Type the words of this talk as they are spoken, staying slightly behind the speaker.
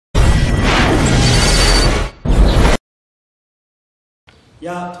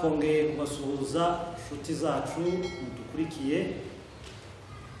ya twongeye kubasuhuza inshuti zacu mudukurikiye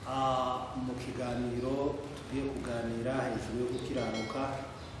mu kiganiro tugiye kuganira hejuru yo gukiranuka.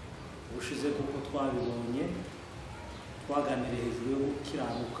 Ubushize kuko twabibonye twaganiriye hejuru yo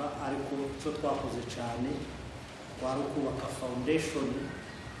gukiranuka, ariko icyo twakoze cyane twari kubaka foundation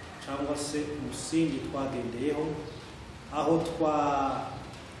cyangwa se umusingi twagendeyeho, aho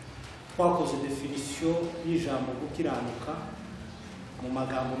twakoze definition y'ijambo gukiranuka. Mu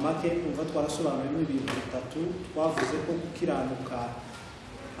magambo make umva twarasobanurira ibintu bitatu. Twavuze ko gukiranuka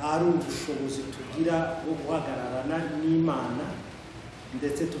ari ubushobozi tugira bwo guhagararana n'Imana,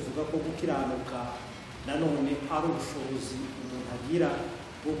 ndetse tuvuga ko gukiranuka nanone ari ubushobozi umuntu agira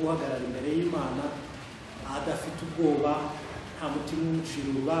bwo guhagarara imbere y'Imana adafite ubwoba, nta mutima umucira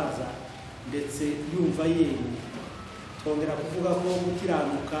urubanza, ndetse yumva yemye. Twongera kuvuga ko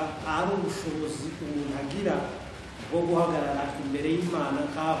gukiranuka ari ubushobozi umuntu agira bwo guhagarara imbere y'Imana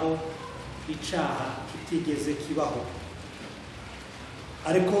nk'aho icyaha kitigeze kibaho.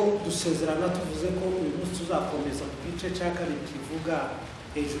 Ariko dusezerana tuvuze ko uyu munsi tuzakomeza ku gice cya kabiri kivuga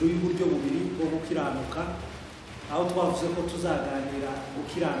hejuru y'uburyo bubiri bwo gukiranuka, aho twavuze ko tuzaganira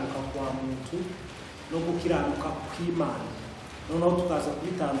gukiranuka kwa muntu no gukiranuka kw'Imana. Noneho tukaza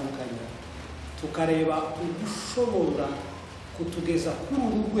kubitandukanya tukareba ugushobora kutugeza kuri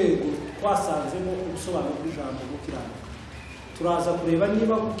uru rwego twasanzemo ubusobanuro bw'ijambo gukiranuka. Turaza kureba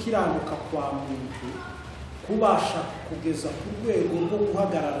niba gukiranuka kwa muntu kubasha kugeza ku rwego rwo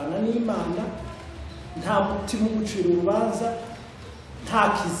guhagararana n'Imana nta mutima umucira urubanza, nta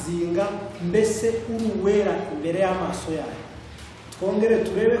kizinga, mbese uri uwera imbere y'amaso yayo. Twongere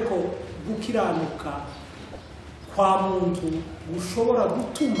turebe ko gukiranuka kwa muntu gushobora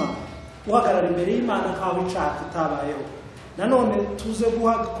gutuma uhagarara imbere y'Imana nk'aho icyaha kitabayeho. Nanone tuze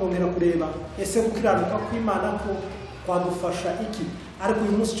kongera kureba ese gukiranuka kw'Imana ko kwadufasha iki, ariko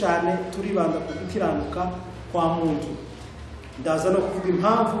uyu munsi cyane turibanda ku gukiranuka kwa muntu. Ndaza no kuvuga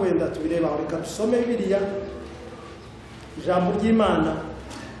impamvu wenda tubirebaho. Reka dusome Bibiliya, ijambo ry'Imana,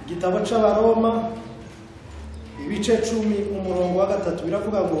 igitabo c'Abaroma ibice 10 umurongo wa 3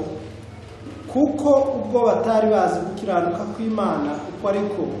 biravuga ngo kuko ubwo batari bazi gukiranuka kw'Imana uko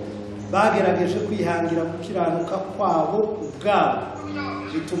ariko bagerageje kwihangira gukiranuka kwabo ubwabo,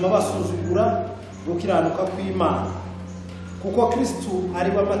 bituma basuzugura gukiranuka kw'Imana. Kuko Kristo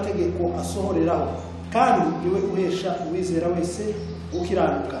ari amategeko asohoreraho, kandi niwe uhesha uwizera wese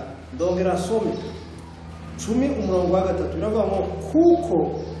gukiranuka. Ndongera some 10 umurongo wa 3 biravuga ngo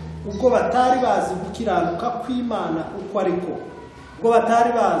kuko ubwo batari bazi gukiranuka kw'Imana uko ariko, ubwo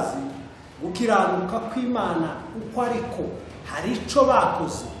batari bazi gukiranuka kw'Imana uko ariko, hari ico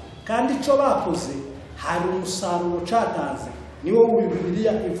bakoze, kandi ico bakoze hari umusaruro catanze. Niwo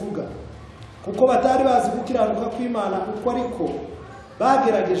Bibiliya ivuga. Kuko batari bazi gukiranuka kw'Imana uko ariko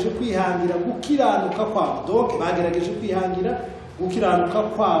bagerageje kwihangira gukiranuka kwabo. Donc bagerageje kwihangira gukiranuka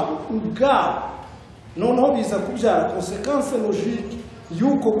kwabo ubwabo. Noneho biza kubyara consequence logique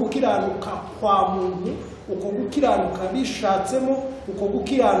yuko gukiranuka kwa muntu, uko gukiranuka bishatsemo, uko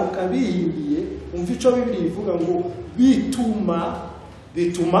gukiranuka bihimbiye, umva ico Bibiliya ivuga ngo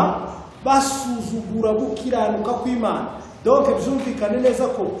bituma basuzugura gukiranuka kw'Imana. Donc byumvikane neza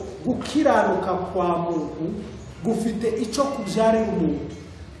ko gukiranuka kwa muntu gufite ico kubyarira umuntu,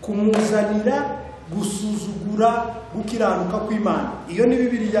 kumuzanira gusuzugura gukiranuka kw'Imana. Iyo ni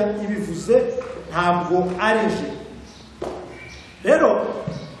Bibiliya ibivuze, ntabwo areje. Rero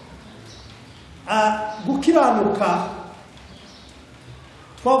gukiranuka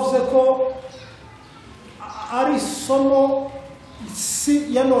twavuze ko ari somo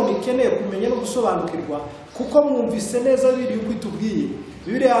si ya none ikeneye kumenya no gusobanukirwa, kuko mwumvise neza biri uko itubwiye.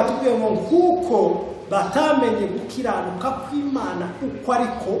 Bibiliya yatubwiye ngo kuko batamenye gukiranuka kw'Imana uko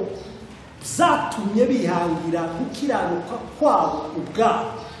ariko byatumye bihangira gukiranuka kwabo ubwabo,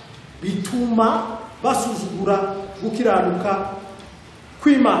 bituma basuzugura gukiranuka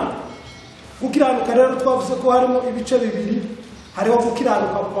kw'Imana. Gukiranuka rero twavuze ko harimo ibice bibiri. Hariho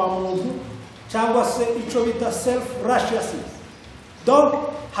gukiranuka kwa muntu cyangwa se ico bita self righteousness. Donc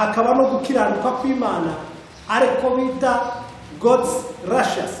hakaba no gukiranuka kw'Imana ariko bita God's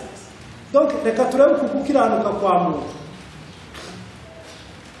righteousness. Donc reka turebe ku gukiranuka kwa muntu.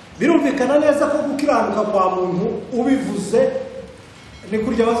 Birumvikana neza ko gukiranuka kwa muntu ubivuze ni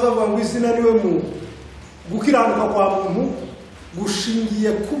kurya bazavuga ngo izina niwe muntu. Gukiranuka kwa muntu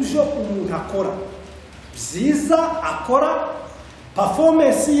gushingiye ku byo umuntu akora, byiza akora,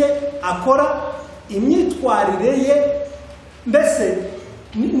 performance ye akora, imyitwarire ye, mbese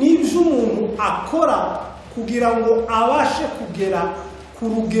n'ibyo umuntu akora kugira ngo abashe kugera ku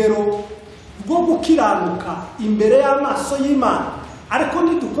rugero rwo gukiranuka imbere y'amaso y'Imana. ariko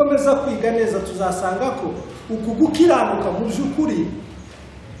nidukomeza kwiga neza tuzasanga ko uku gukiranuka mu by'ukuri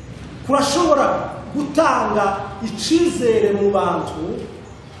kurashobora gutanga icizere mu bantu,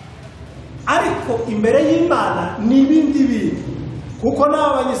 ariko imbere y'Imana n'ibindi bintu, kuko n'aba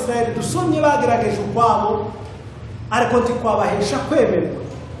Abanyisirayeli dusomye bagerageje ukwabo ariko ntikwabahesha kwemerwa.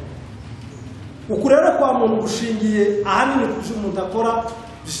 Uku rero kwa muntu gushingiye ahanini ku byo umuntu akora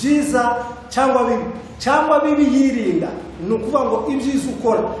byiza cyangwa bibi yirinda. Ni ukuvuga ngo ibyiza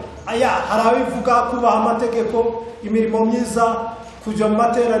ukora hari abivuga kubaha amategeko, imirimo myiza, kujya mu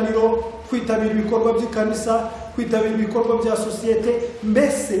materaniro, kwitabira ibikorwa by'ikanisa, kwitabira ibikorwa bya sosiyete,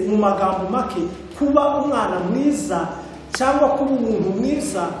 mbese mu magambo make kuba umwana mwiza cyangwa kuba umuntu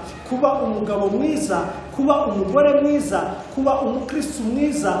mwiza, kuba umugabo mwiza, kuba umugore mwiza, kuba umukristo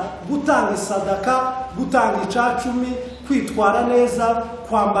mwiza, gutanga isadaka, gutanga icacumi, kwitwara neza,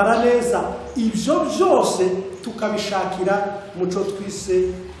 kwambara neza, ibyo byose tukabishakira muco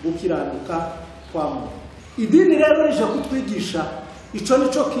twise gukiranuka kwa muntu. Idini rero rije kutwigisha ico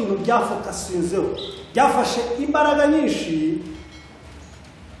nico kintu byafokasinzeho, byafashe imbaraga nyinshi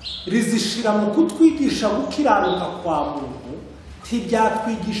rizishira mu kutwigisha gukiranuka kwa muntu,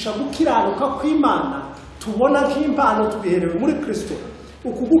 ntibyatwigisha gukiranuka kw'Imana tubona nk'impano tubiherewe muri Kristo.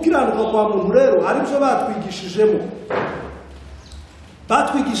 Uku gukiranuka kwa muntu rero hari byo batwigishijemo,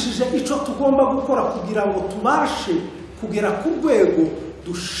 batwigishije ico tugomba gukora kugira ngo tubashe kugera ku rwego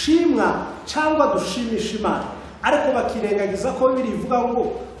dushimwa cyangwa dushimisha Imana, ariko bakirengagiza ko Bibiliya ivuga ngo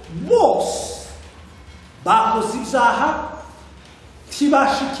bose bakoze ibyaha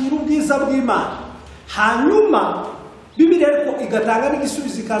ntibashikira ubwiza bw'Imana. Hanyuma Bibiliya ariko igatanga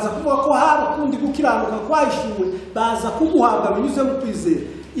n'igisubizo, ikaza kuvuga ko hari ukundi gukiranuka kwahishuwe baza kuguhabwa binyuze mu kwizera.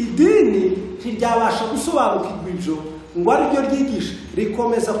 Idini ntiryabasha gusobanukirwa ibyo ngo ari byo ryigisha,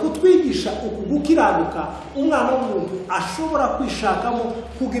 rikomeza kutwigisha uku gukiranuka umwana w'umuntu ashobora kwishakamo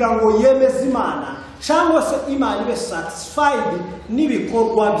kugira ngo yemeze Imana, cyangwa se Imana ibe satisfied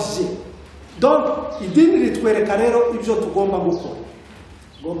n'ibikorwa bye. Donc idini ritwereka rero ibyo tugomba gukora.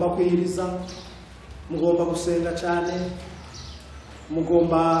 Mugomba kwiyiriza, mugomba gusenga cyane,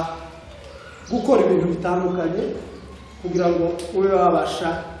 mugomba gukora ibintu bitandukanye kugira ngo ube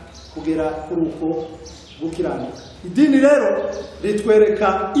wabasha kugera kuri uko gukiranuka. Idini rero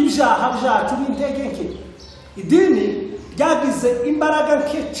ritwereka ibyaha byacu n'intege nke. Idini ryagize imbaraga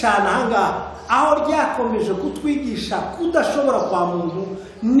nke cyane ahangaha, aho ryakomeje kutwigisha kudashobora kwa muntu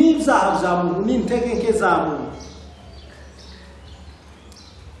n'ibyaha bya muntu n'intege nke za muntu.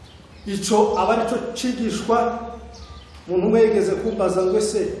 Ico aba ari cyo cigishwa. Umuntu umwe yigeze kumbaza ngo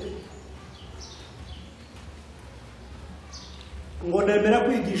ese ngo nemera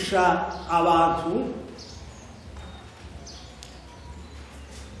kwigisha abantu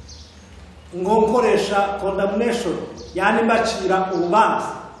ngo nkoresha condemnation, yani mbacira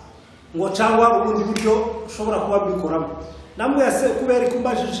urubanza, ngo cyangwa ubundi buryo ushobora kuba bikoramo. Namwe yase kubera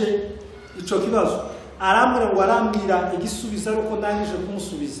kumbajije ico kibazo, arambwira ngo arambwira igisubizo ariko ndangije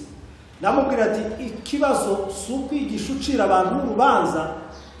kumusubiza. Namubwira ati ikibazo si ukwigisha ucira abantu urubanza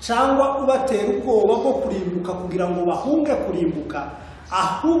cyangwa ubatera ubwoba bwo kurimbuka kugira ngo bahunge kurimbuka,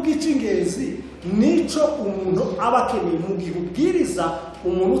 ahubwo icy'ingenzi nico umuntu aba akeneye mu gihe ubwiriza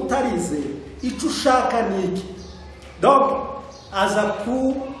umuntu utarizeye icyo ushaka niki. Donc aza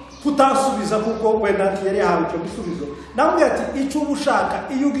kutansubiza kuko wenda yari yahawe icyo gisubizo. Namubwira ati icyo uba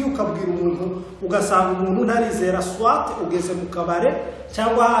ushaka iyo ugiye ukabwira umuntu ugasanga umuntu ntarizera, swate ugeze mu kabare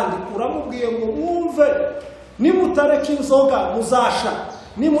cyangwa ahandi, uramubwiye ngo wumve nimutareka inzoga muzasha,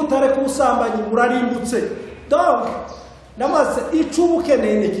 nimutareka ubusambanyi murarimbutse. Donc namaze icyo uba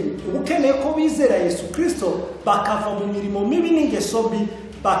ukeneye ni kimwe, uba ukeneye ko bizera Yesu Kristo bakava mu mirimo mibi n'ingeso mbi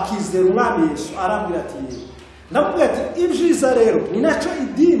bakizera Umwami Yesu. Arambwira ati yewe. Namubwira ati ibyiza rero ni nacyo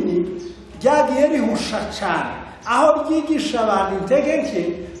idini ryagiye rihusha cyane, aho ryigisha abantu intege nke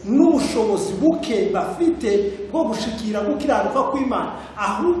n'ubushobozi buke bafite bwo gushikira gukiranuka kw'Imana,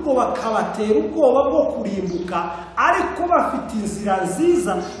 ahubwo bakabatera ubwoba bwo kurimbuka, ariko bafite inzira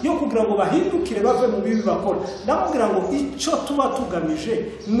nziza yo kugira ngo bahindukire bave mu bibi bakora. Ndamubwira ngo icyo tuba tugamije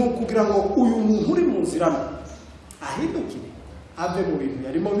ni ukugira ngo uyu muntu uri mu nzira mbi ahindukire ave mu bintu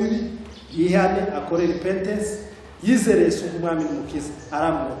yarimo bibi, yihane, akore repentance, yizere Yesu nk'Umwami n'Umukiza.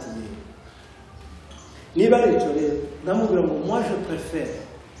 Arambwira ati yewe. Niba ari icyo rero ndamubwira ngo moi je préfère,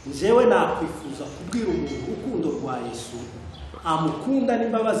 njyewe nakwifuza kubwira umuntu urukundo rwa Yesu, amukunda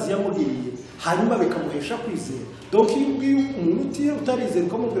n'imbabazi yamugiriye, hanyuma bikamuhesha kwizera. Donc iyo ubwiye umuntu utarizera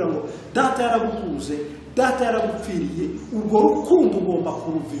ukamubwira ngo data yaragukuze, data yaragupfiriye, urwo rukundo ugomba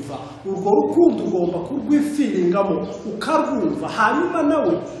kuruviva, urwo rukundo ugomba kurwifiringamo ukarwumva, hanyuma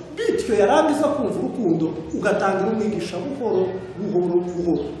nawe bityo yarangiza kumva urukundo ugatangira umwigisha buhoro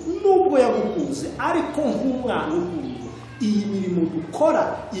nubwo yagukunze ariko nk'umwana ukunda iyi mirimo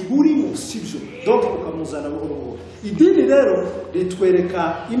dukora iburi mu sibyo donc ukamuzana buhoro. Idini rero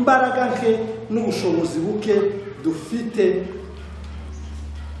ritwereka imbaraga nke n'ubushobozi buke dufite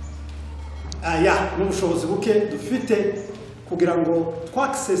n'ubushobozi buke dufite kugira ngo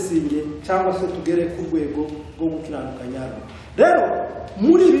twaksesinge cyangwa se tugere ku rwego rwo gukiranuka nyarwo. Rero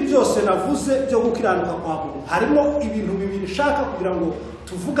muri ibi byose navuze byo gukiranuka kwa Mungu harimo ibintu bibiri shaka kugira ngo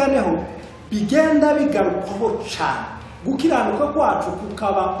tuvuganeho bigenda bigarukwaho cyane. Gukiranuka kwacu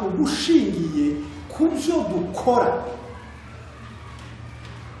kukaba ubushingiye ku byo dukora.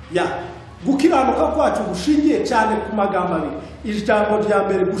 Gukiranuka kwacu gushingiye cyane ku magambo abiri. Ijambo rya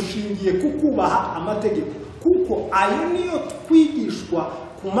mbere gushingiye ku kubaha amategeko, kuko ayo niyo twigishwa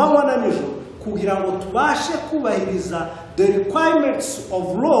ku manywa na nijoro kugira ngo tubashe kubahiriza the requirements of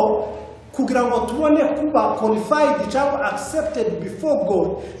law, kugira ngo tubone kuba qualified cyangwa accepted before God.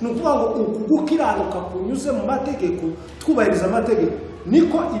 Nukuvuga ngo ukugukiranuka kunyuze mu mategeko, twubahiriza amategeko,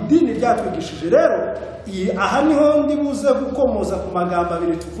 niko idini ryatwigishije. Rero aha niho ndibuze gukomoza ku magambo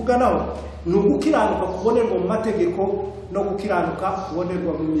abiri tuvuganaho, ni ugukiranuka kubonerwa mu mategeko no gukiranuka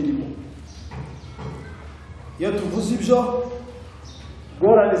kubonerwa mu mirimo. Iyo tuvuze ibyo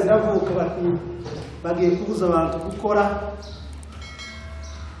ngorane ziravuka, bagiye kubuza abantu gukora,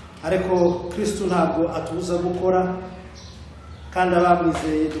 ariko Kristo ntabwo atubuza gukora, kandi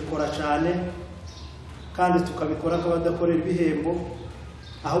abamwizeye dukora cyane, kandi tukabikora nk'abadakorera ibihembo,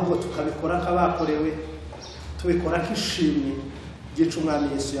 ahubwo tukabikora nk'abakorewe, tubikora nk'ishimwe gica umwami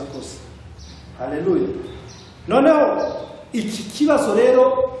Yesu yakoze. Haleluya. Noneho iki kibazo rero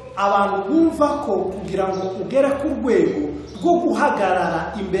abantu bumva ko kugira ngo ugere ku rwego rwo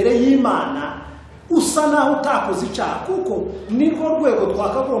guhagarara imbere y'Imana usa naho utakoze icyaha, kuko nirwo rwego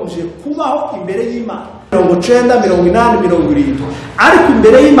twakagombye kubaho imbere y'Imana 90, 80, 70, ariko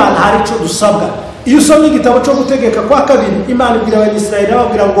imbere y'Imana hari icyo dusabwa. Iyo usomye igitabo cyo gutegeka kwa kabiri, Imana ibwira abanyisirayeli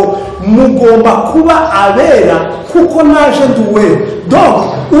babwira ngo mugomba kuba abera kuko naje nduwe. Donc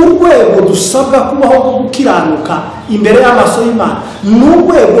urwego dusabwa kubaho rwo gukiranuka imbere y'amaso y'Imana ni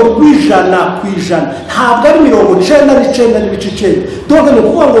urwego rw'100%, ntabwo ari 99.9. Donc ni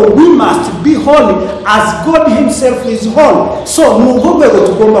ukuvuga ngo we must be holy as God himself is holy. So ni urwo rwego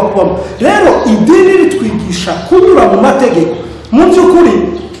tugomba kubamo. Rero idini ritwigisha kunyura mu mategeko. Mu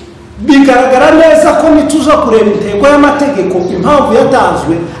by'ukuri bigaragara neza ko nituza kureba intego y'amategeko impamvu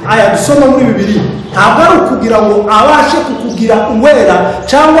yatanzwe aya dusoma muri Bibiliya, ntabwo ari ukugira ngo abashe kukugira uwera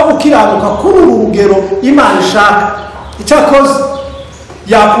cyangwa ukiranuka kuri uru rugero Imana ishaka. Icyakoze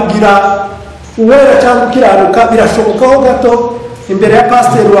yakugira uwera cyangwa ukiranuka birashobokaho gato imbere ya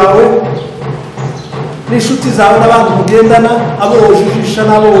pasiteri wawe n'inshuti zawe n'abandi mugendana, abo wujijisha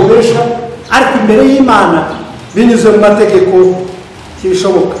n'abo wubesha, ariko imbere y'Imana binyuze mu mategeko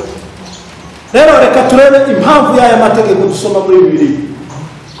kibishoboka. Rero reka turebe impamvu y'aya mategeko dusoma muri Bibiliya,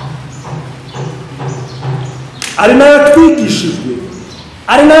 ari nayo twigishijwe,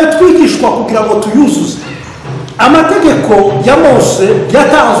 ari nayo twigishwa kugira ngo tuyuzuze. Amategeko ya Mose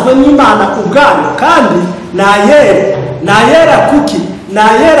yatanzwe n'Imana ubwayo, kandi nayera kuki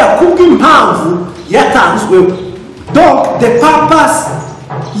nayera kubw'impamvu yatanzweho. Donc the purpose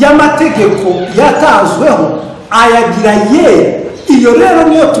y'amategeko yatanzweho ayagira yera. Iyo rero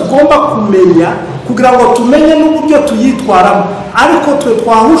niyo tugomba kumenya kugira ngo tumenye n'uburyo tuyitwaramo, ariko twe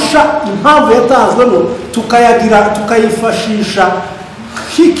twahusha impamvu yatanzwemo tukayifashisha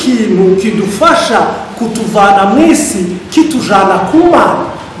nk'ikintu kidufasha kutuvana mu isi kitujana ku Mana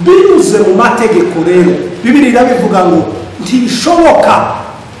binyuze mu mategeko. Rero Bibiliya bivuga ngo ntibishoboka,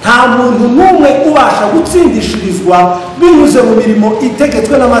 nta muntu n'umwe ubasha gutsindishirizwa binyuze mu mirimo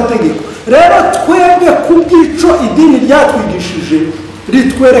itegetswe n'amategeko. Rero twebwe kubw'ico idini ryatwigishije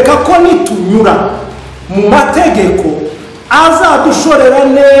ritwereka ko nitunyura mu mategeko azadushorera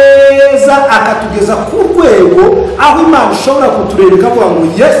neza akatugeza ku rwego aho Imana ishobora kutureba ikavuga ngo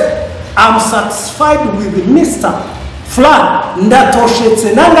yes, I'm satisfied with Mr. Flan,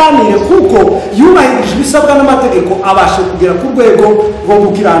 ndatoshetse na Nganire kuko yubahirije ibisabwa n'amategeko, abashe kugera ku rwego rwo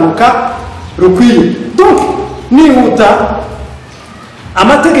gukiranuka rukwiye. Donc nihuta,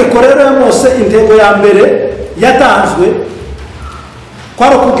 amategeko rero ya Mose intego ya mbere yatanzwe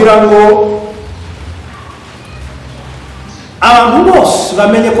kwaro kugira ngo abantu bose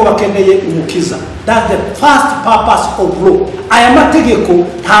bamenye ko bakeneye umukiza. That's the first purpose of law. Aya mategeko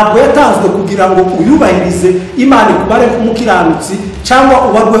ntabwo yatanzwe kugira ngo uyubahirize Imana ikubare nk'umukiranutsi cyangwa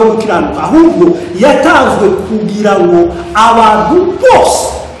ubarweho gukiranuka, ahubwo yatanzwe kugira ngo abantu bose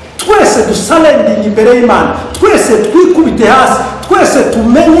twese dusalendinga imbere y'Imana, twese twikubite hasi, twese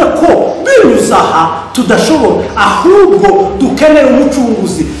tumenye ko binyuze aha tudashobora, ahubwo dukeneye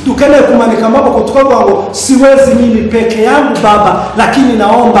umucunguzi, dukeneye kumanika amaboko tukavuga ngo siwezi mimi peke yangu Baba, lakini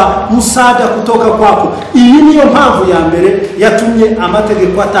naomba msaada kutoka kwako. Iyi niyo mpamvu ya mbere yatumye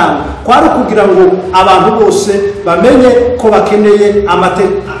amategeko atangwa, kwari kugira ngo abantu bose bamenye ko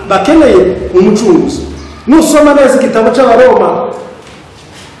bakeneye umucunguzi. Nusoma neza igitabo cy'Abaroma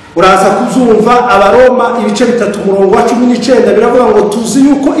uraza kuzumva Abaroma ibice 3:19 biravuga ngo tuzi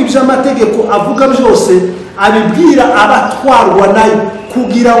yuko ibyo amategeko avuga byose abibwira abatwarwa nayo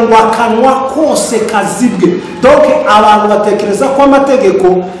kugira ngo akanwa kose kazibwe. Donc abantu batekereza ko amategeko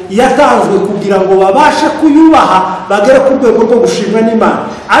yatanzwe kugira ngo babashe kuyubaha bagere ku rwego rwo gushimwa n'Imana,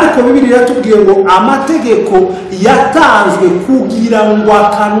 ariko Bibiliya yatubwiye ngo amategeko yatanzwe kugira ngo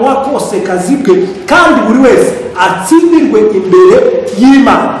akanwa kose kazibwe kandi buri wese atsindirwe imbere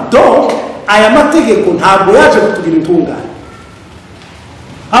y'Imana. Donc aya mategeko ntabwo yaje kutugira intungane,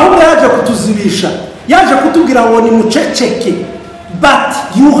 ahubwo yaje kutuzibisha, yaje kutubwira ngo ni muceceke. But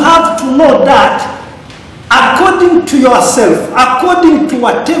you have to know that according to yourself, according to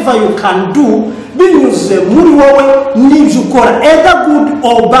whatever you can do, binyuze muri wowe n'ibyo ukora, either good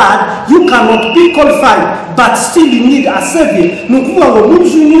or bad, you cannot be qualified, but still you need a savior. Nukuvuga ngo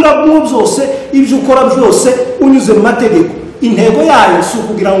mubyo unyura byose, ibyo ukora byose unyuze mu mategeko. Intego yayo si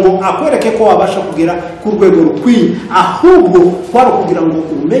kugira ngo akwereke ko wabasha kugera ku rwego rukwiye, ahubwo kwari kugira ngo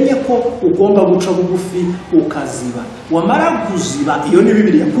umenye ko ugomba guca bugufi ukaziba. Wamara kuziba, iyo ni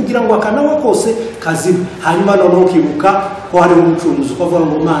Bibiliya, kugira ngo akanawa kose kaziba. Hanyuma noneho ukibuka ko hari umucunguzi ukavuga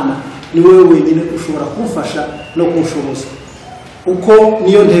ngo Mana ni wowe wenyine ushobora kumfasha no kunshoboza. Uko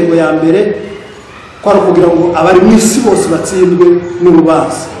niyo ntego ya mbere, kwari kugira ngo abari mu isi bose batsindwe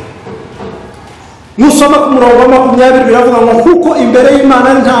n'urubanza. Nusoma ku murongo wa 20 biravuga ngo kuko imbere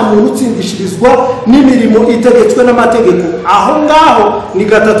y'Imana nta muntu utsindishirizwa n'imirimo itegetswe n'amategeko. Aho ngaho ni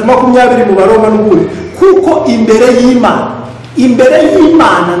 3:20 mu Baroma n'ubundi. Kuko imbere y'Imana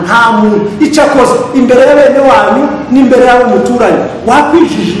nta muntu icakoze, imbere y'abene wanyu n'imbere y'abo muturanye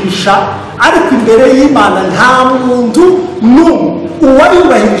wakwijijisha, ariko imbere y'Imana nta muntu n'umwe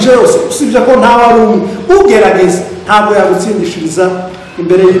uwayubahirije yose usibye ko nta wari umwe ugerageza ntabwo yagutsindishiriza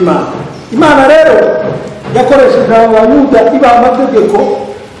imbere y'Imana. Imana rero yakoresheje Abayuda ibaha amategeko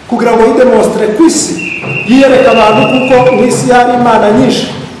kugira ngo yidemonstre ku isi, yiyereka abantu kuko mu isi hari Imana nyinshi,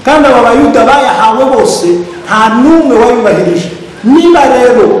 kandi aba Bayuda bayahawe bose nta n'umwe wayubahirije. Niba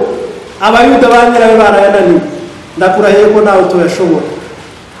rero Abayuda banyirawe barayananiwe, ndakurahiye ko nawe tuyashobora.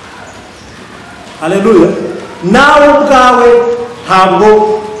 Haleluya. Nawe ubwawe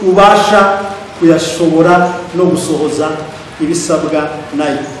ntabwo ubasha kuyashobora no gusohoza ibisabwa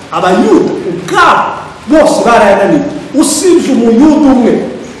nayo. Abayuda ubwabo bose barayananiwe usibye umuyuda umwe.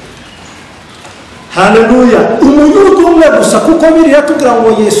 Haleluya. Umuyuda umwe gusa, kuko Bibiliya tugira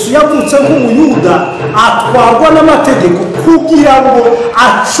ngo Yesu yavutse nk'umuyuda atwarwa n'amategeko kugira ngo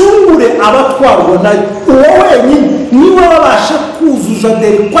acungure abatwarwa nayo. Uwo wenyine niwe wabasha kuzuza the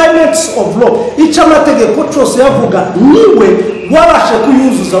requirements of law. Icyo amategeko cyose yavuga niwe wabasha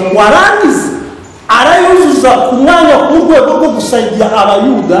kuyuzuza, warangiza arayuzuza ku mwanya ku rwego rwo gusaidia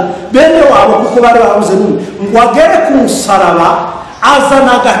Abayuda bene wabo, kuko bari babuze n'umwe ngo agere ku musaraba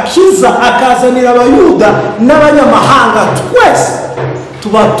azana agakiza, akazanira Abayuda n'abanyamahanga, twese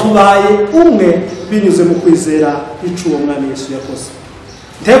tubaye umwe binyuze mu kwizera icyo uwo mwami Yesu yakoze.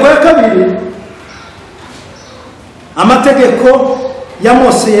 Intego ya kabiri, amategeko ya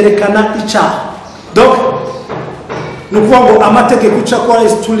Mose yerekana icyaha. Donc nukuvuga ngo amategeko cyakora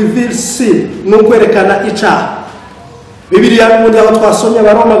is to reveal sin, no kwerekana icyaha. Bibiliya n'ubundi aho twasomye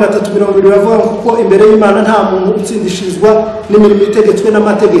Abaroma 3:20 bavuga kuko imbere y'Imana nta muntu utsindishirizwa n'imirimo itegetswe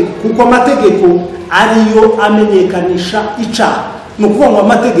n'amategeko, kuko amategeko ariyo amenyekanisha icyaha. Nukuvuga ngo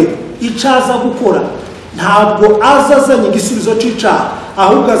amategeko icaza gukora ntabwo azazanye igisubizo cy'icyaha,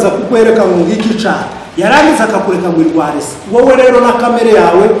 ahubwo aza kukwereka ngo ngiki icyaha, yarangiza akakureka ngo irwarese. Wowe rero na kamere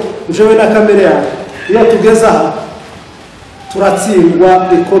yawe, jewe na kamere yawe, iyo tugeze aha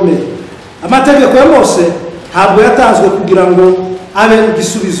turatsindwa bikomeye. Amategeko ya Mose ntabwo yatanzwe kugira ngo abe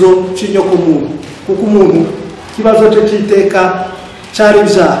igisubizo cy'inyoko muntu, kuko umuntu kibazo cyo cyiteka cyari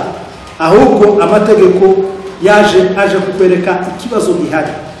ibyaha, ahubwo amategeko aje kukwereka ikibazo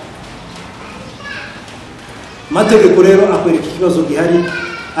gihari. Amategeko rero akwereka ikibazo gihari,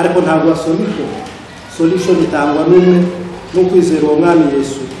 ariko ntabwo solution itangwa n'umwe no kwizera uwo mwami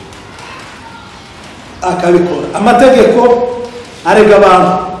Yesu akabikora. Amategeko arega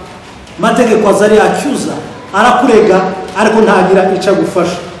abantu, amategeko azari acyuza, arakurega ariko ntagira icyo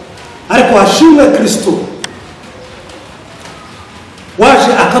agufasha. Ariko hashimwe Kristo,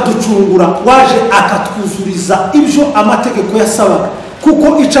 waje akaducungura, waje akatwuzuriza ibyo amategeko yasabaga,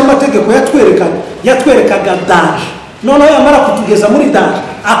 kuko icyo amategeko yatwerekaga daje. Noneho yamara kutugeza muri daje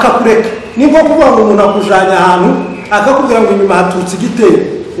akakureka. Ni nko kuvuga ngo umuntu akujanye ahantu akakubwira ngo inyuma haturutse igitero,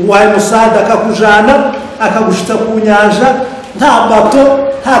 uwaye musada akakujana akagushitsa ku nyanja, nta bato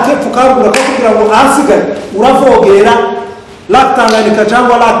nta tepfu kagura, akakubwira ngo ahasigaye uravogera la Tanganyika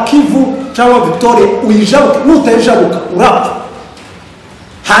cyangwa la Kivu cyangwa Victoria, uyijabuka, nutayijabuka urapfa.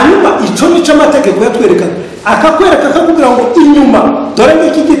 Hanyuma icyo nicyo amategeko yatwerekaga, akakwereka akakubwira ngo inyuma dore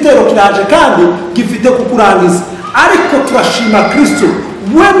n'iki gitero kiraje kandi gifite kukurangiza. Ariko turashima Kristo,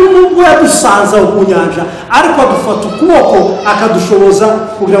 we nubwo yadusanze aho ku nyanja, ariko adufata ukuboko akadushoboza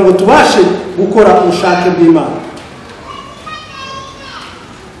kugira ngo tubashe gukora ubushake bw'Imana.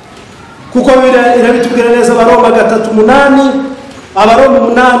 Kuko irabitubwira neza Abaroma 3:8, Abaroma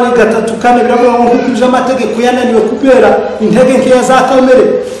 8:3-4 biravuga ngo kuko ibyo amategeko yananiwe kubera intege nkeya za kamere,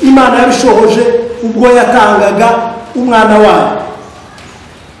 Imana yabishohoje ubwo yatangaga umwana wayo.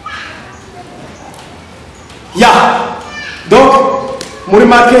 Donc muri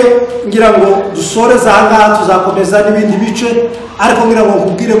make ngira ngo dusoreza ahangaha, tuzakomeza n'ibindi bice, ariko ngira ngo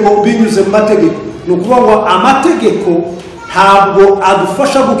nkubwire ngo binyuze mu mategeko. Ni ukuvuga ngo amategeko ntabwo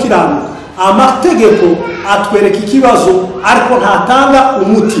adufasha gukiranuka. Amategeko atwereka ikibazo ariko ntatanga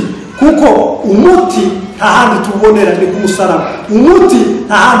umuti, kuko umuti nta handi tubonera ni ku musaraba. Umuti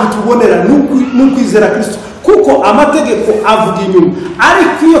nta handi tubonera ni kwizera Kristo, kuko amategeko avuga inyuma.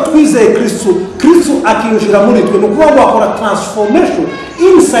 Ariko iyo twizeye Kristo akinjira muri twe, ni ukuvuga ngo akora transformation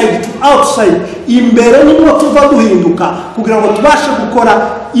inside to outside. Imbere nimwo tuva duhinduka kugira ngo tubashe gukora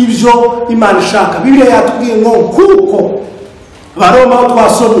ibyo Imana ishaka. Bibiliya yatubwiye ngo kuko Baroma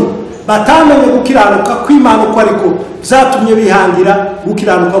twasomye batamenye gukiranuka kw'Imana uko ariko byatumye bihangira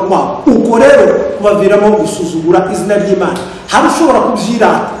gukiranuka kwabo. Uko rero kubaviramo gusuzugura izina ry'Imana. Hari ushobora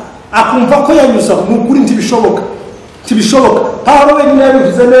kubyirata akumva ko yanyuza mu kuri, ntibishoboka. Pawulo wenyine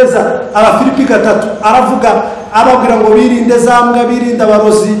yabivuze neza, Abafilipi 3 aravuga, ababwira ngo birinde zambwa, birinde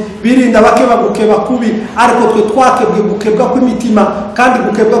abarozi, birinde abakebaguke bakubi, ariko twe twakebwe gukebwa kw'imitima, kandi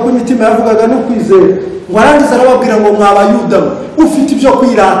gukebwa kw'imitima yavugaga no kwizera. Ngo arangiza arababwira ngo mwabayuda ufite ibyo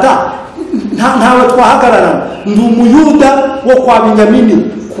kwirata ntawe twahagararana. Ndi umuyuda wo kwa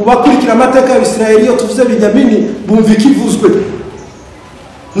Benyamini. Kubakurikira amateka ya Isirayeli, iyo tuvuze Benyamini bumva ikivuzwe.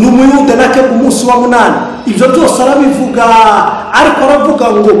 Ni umuyuda nakebwa umunsi wa 8. Ibyo byose arabivuga, ariko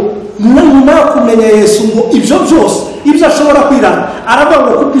aravuga ngo nyuma yo kumenya Yesu ngo ibyo byose ibyo ashobora kwirata, aravuga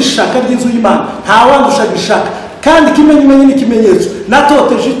ngo kubishaka ry'inzu y'Imana nta wandusha gishaka, kandi kimenye n'ikimenyetso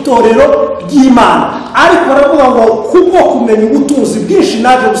natoteje itorero ry'Imana. Ariko aravuga ngo kubwo kumenya ubutunzi bwinshi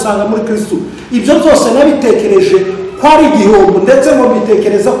naje gusanga muri Kristo, ibyo byose nabitekereje ko ari igihombo, ndetse ngo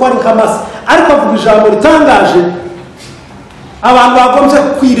mbitekereza ko ari nk'amase. Ariko avuga ijambo ritangaje abantu bagombye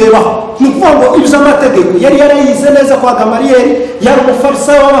kwirebaho. Ni ukuvuga ngo ibyo amategeko yari yarayize neza kwa Gamariyeli, yari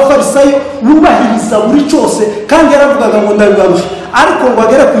umufarisayo w'abafarisayo wubahiriza buri cyose, kandi yaravugaga ngo ndabibarusha. Ariko ngo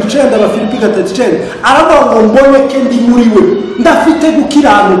agere ku 9, Abafilipi 3:9 aravuga ngo mboneke ndi muri we ndafite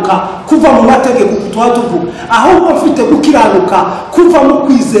gukiranuka kuva mu mategeko tuvuga, ahubwo mfite gukiranuka kuva mu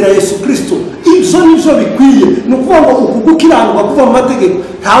kwizera Yesu Kristo. Ibyo nibyo bikwiye. Ni ukuvuga ngo uku gukiranuka kuva mu mategeko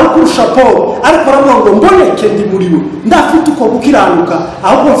ntawe kurusha Paul, ariko aravuga ngo mboneke ndi muri we ndafite uko gukiranuka,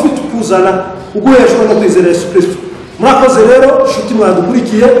 ahubwo mfite ukuzana uguheshwa no kwizera Yesu Kristo. Murakoze rero nshuti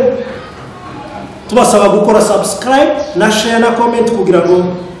mwadukurikiye, tubasaba gukora subscribe na share na comment kugira ngo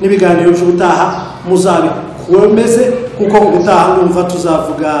n'ibiganiro by'ubutaha muzabikomeze, kuko ubutaha numva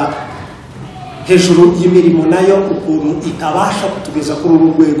tuzavuga hejuru y'imirimo nayo ukuntu itabasha kutugeza kuri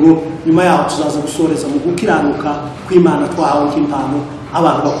uru rwego. Nyuma yaho tuzaza gusoreza mu gukiranuka kw'Imana twahawe nk'impano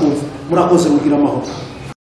abantu bakumva. Murakoze mugira amahoro.